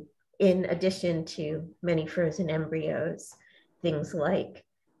 in addition to many frozen embryos, things like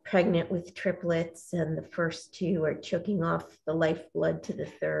pregnant with triplets, and the first two are choking off the lifeblood to the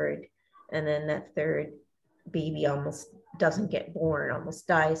third, and then that third baby almost doesn't get born, almost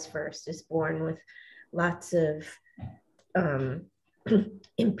dies first, is born with lots of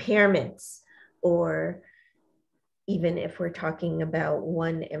impairments. Or even if we're talking about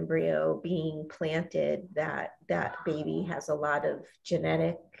one embryo being planted, that baby has a lot of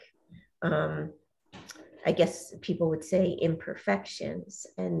genetic, I guess people would say, imperfections,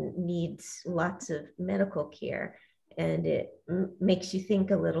 and needs lots of medical care. And it makes you think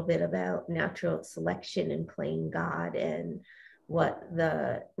a little bit about natural selection and playing God and what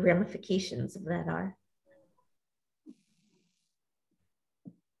the ramifications of that are.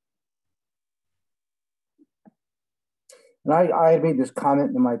 And I had made this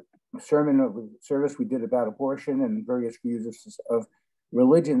comment in my sermon of the service we did about abortion and various views of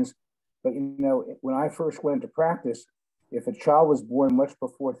religions. But, when I first went into practice, if a child was born much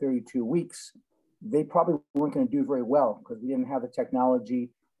before 32 weeks, they probably weren't going to do very well because we didn't have the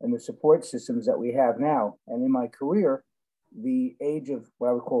technology and the support systems that we have now. And in my career, the age of what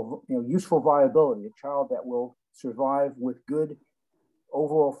I would call, useful viability, a child that will survive with good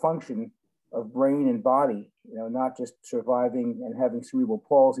overall function of brain and body, not just surviving and having cerebral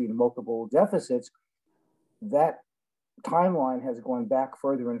palsy and multiple deficits, that timeline has gone back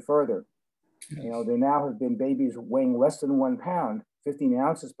further and further. There now have been babies weighing less than 1 pound, 15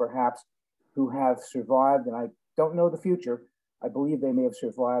 ounces perhaps, who have survived, and don't know the future. I believe they may have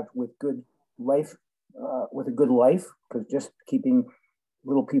survived with good life, with a good life, because just keeping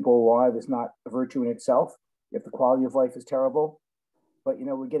little people alive is not a virtue in itself if the quality of life is terrible. But, you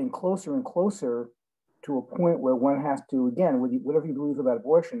know, we're getting closer and closer to a point where one has to, again, whatever you believe about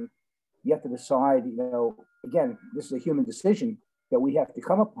abortion, you have to decide, you know, again, this is a human decision that we have to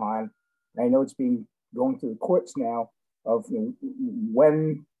come upon. And I know it's being going through the courts now of, you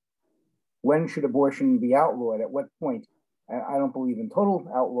know, when should abortion be outlawed, at what point? I don't believe in total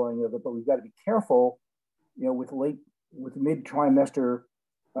outlawing of it, but we've got to be careful, you know, with mid-trimester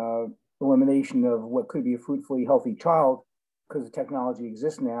elimination of what could be a fruitfully healthy child, because the technology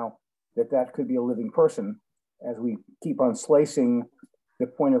exists now, that could be a living person, as we keep on slicing the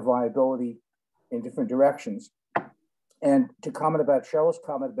point of viability in different directions. And to comment about Cheryl's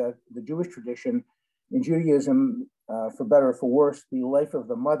comment about the Jewish tradition, in Judaism, for better or for worse, the life of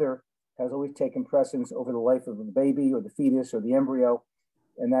the mother has always taken precedence over the life of the baby or the fetus or the embryo.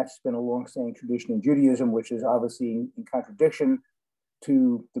 And that's been a long-standing tradition in Judaism, which is obviously in contradiction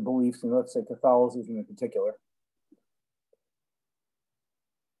to the beliefs in, let's say, Catholicism in particular.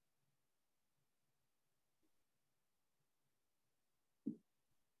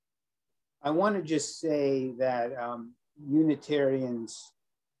 I want to just say that Unitarians,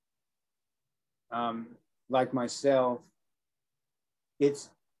 like myself,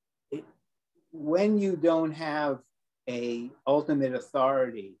 when you don't have a ultimate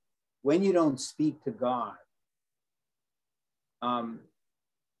authority, when you don't speak to God,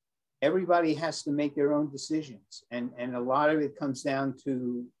 everybody has to make their own decisions, and a lot of it comes down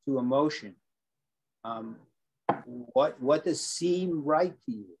to emotion. What does seem right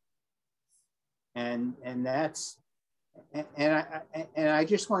to you? And that's, and I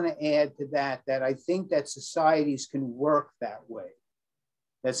just want to add to that I think that societies can work that way.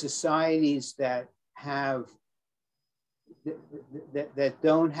 That societies that have that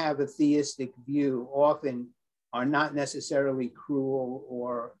don't have a theistic view often are not necessarily cruel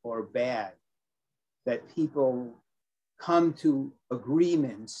or bad. That people come to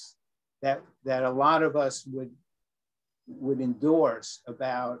agreements that a lot of us would endorse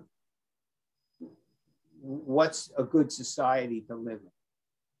about what's a good society to live in.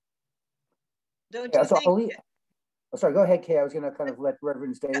 Don't you think? Sorry, go ahead, Kay. I was going to kind of let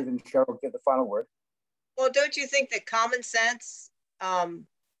Reverend Dave and Cheryl give the final word. Well, don't you think that common sense,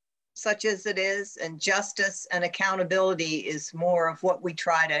 such as it is, and justice and accountability is more of what we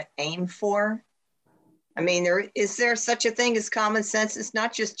try to aim for? I mean, is there such a thing as common sense? It's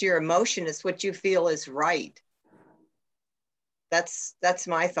not just your emotion, it's what you feel is right. That's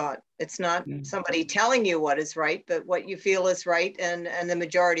my thought. It's not somebody telling you what is right, but what you feel is right, and the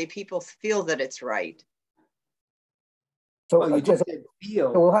majority of people feel that it's right. So, so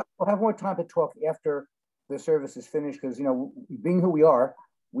we'll have more time to talk after the service is finished, because, you know, being who we are,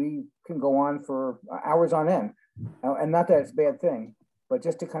 we can go on for hours on end, and not that it's a bad thing, but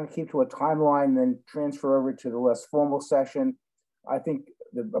just to kind of keep to a timeline and then transfer over to the less formal session. I think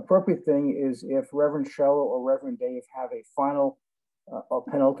the appropriate thing is if Reverend Cheryl or Reverend Dave have a final,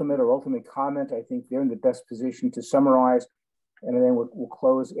 penultimate or ultimate comment, I think they're in the best position to summarize, and then we'll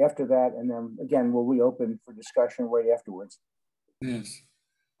close after that, and then again we'll reopen for discussion right afterwards. Yes,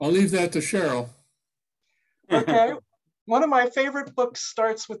 I'll leave that to Cheryl. Okay, one of my favorite books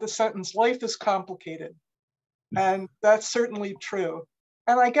starts with the sentence, "Life is complicated," and that's certainly true.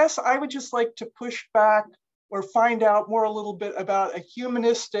 And I guess I would just like to push back or find out more a little bit about a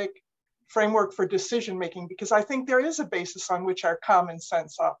humanistic framework for decision making, because I think there is a basis on which our common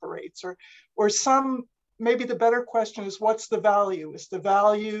sense operates, or some. Maybe the better question is, what's the value? Is the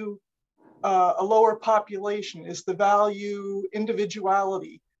value a lower population? Is the value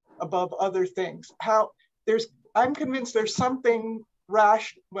individuality above other things? I'm convinced there's something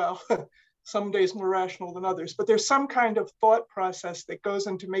rational, well, some days more rational than others, but there's some kind of thought process that goes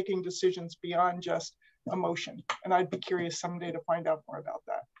into making decisions beyond just emotion. And I'd be curious someday to find out more about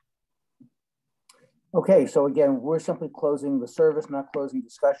that. Okay, so again, we're simply closing the service, not closing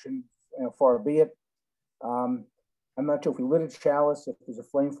discussion, far be it. I'm not sure if we lit a chalice, if there's a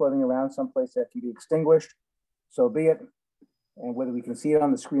flame floating around someplace that can be extinguished, so be it. And whether we can see it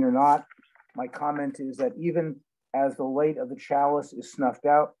on the screen or not, my comment is that even as the light of the chalice is snuffed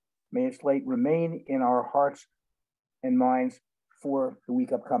out, may its light remain in our hearts and minds for the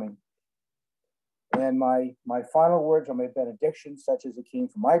week upcoming. And my final words or my benediction, such as it came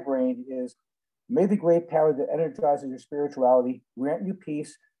from my brain, is, may the great power that energizes your spirituality grant you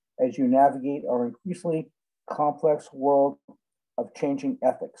peace as you navigate our increasingly complex world of changing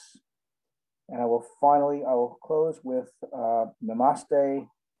ethics. And I will close with Namaste,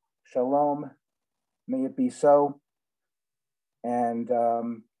 Shalom, May it be so. And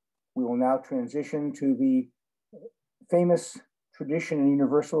we will now transition to the famous tradition and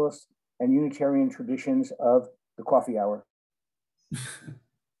Universalist and Unitarian traditions of the coffee hour.